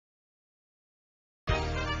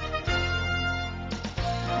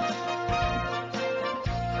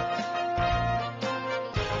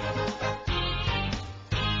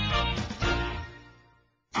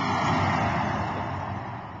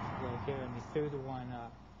third one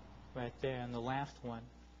right there, and the last one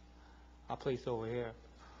I'll place over here.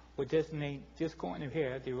 We'll designate this corner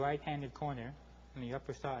here, the right-handed corner on the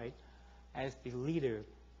upper side, as the leader.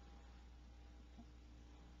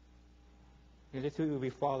 The other two will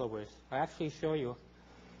be followers. I'll actually show you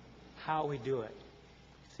how we do it.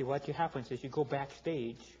 See, what happens is you go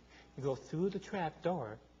backstage, you go through the trap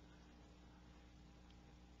door,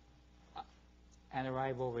 and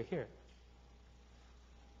arrive over here.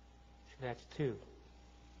 So that's two.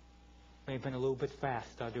 May have been a little bit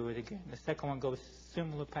fast. I'll do it again. The second one goes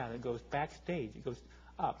similar pattern. It goes backstage. It goes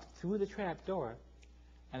up through the trap door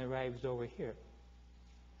and arrives over here.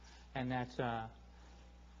 And that's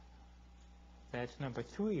number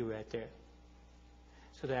 3 right there.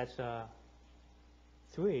 So that's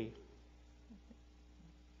 3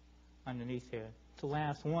 underneath here. The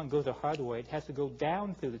last one goes the hard way. It has to go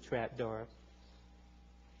down through the trap door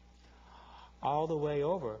all the way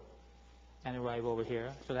over and arrive over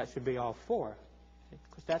here. So that should be all 4.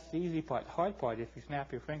 Because that's the easy part. The hard part, if you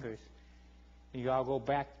snap your fingers, you all go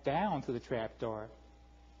back down through the trap door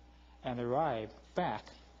and arrive back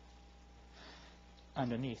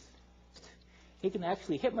underneath. He can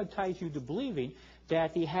actually hypnotize you to believing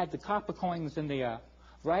that he had the copper coins in the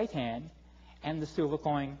right hand and the silver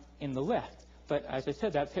coin in the left. But as I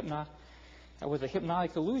said, that was a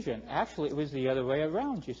hypnotic illusion. Actually, it was the other way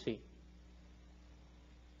around, you see.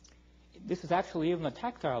 This is actually even a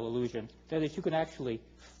tactile illusion. That is, you can actually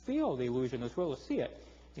feel the illusion as well as see it.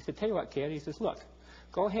 He said, tell you what, kid. He says, look,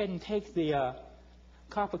 go ahead and take the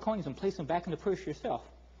copper coins and place them back in the purse yourself.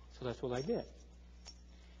 So that's what I did.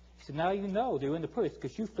 He said, now you know they're in the purse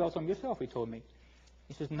because you felt them yourself, he told me.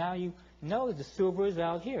 He says, now you know that the silver is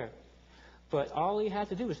out here. But all you had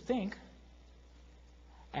to do is think,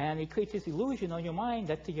 and it creates this illusion on your mind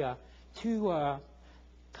that the 2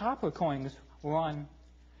 copper coins were on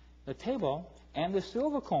the table and the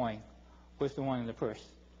silver coin was the one in the purse.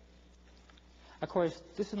 Of course,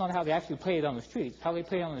 this is not how they actually play it on the streets. How they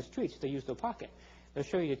play it on the streets, they use their pocket. They'll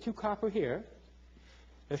show you the 2 copper here.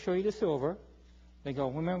 They'll show you the silver. They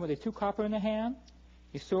go, remember the 2 copper in the hand?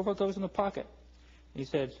 The silver goes in the pocket. He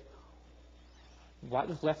said, what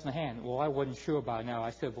was left in the hand? Well, I wasn't sure about it now.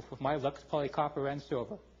 I said, well, with my luck, it's probably copper and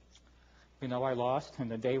silver. You know, I lost,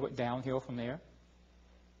 and the day went downhill from there.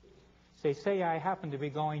 Say I happen to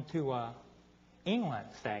be going to England,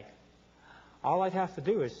 say. All I'd have to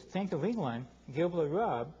do is think of England, give it a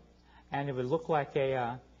rub, and it would look like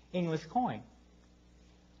a English coin.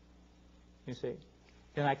 You see.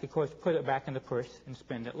 Then I could, of course, put it back in the purse and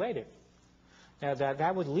spend it later. Now,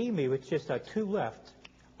 that would leave me with just 2 left.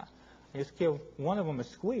 I just give one of them a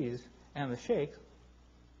squeeze and a shake,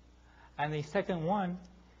 and the second one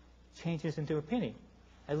changes into a penny.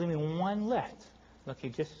 I leave me 1 left. Look,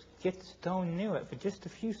 you just get stone near it for just a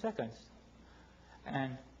few seconds,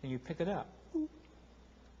 and then you pick it up. And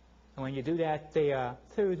when you do that, the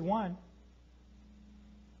third one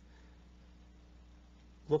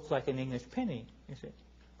looks like an English penny, you see.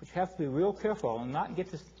 But you have to be real careful and not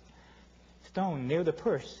get the stone near the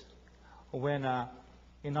purse when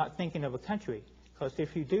you're not thinking of a country. Because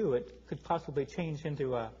if you do, it could possibly change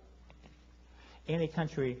into any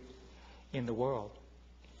country in the world.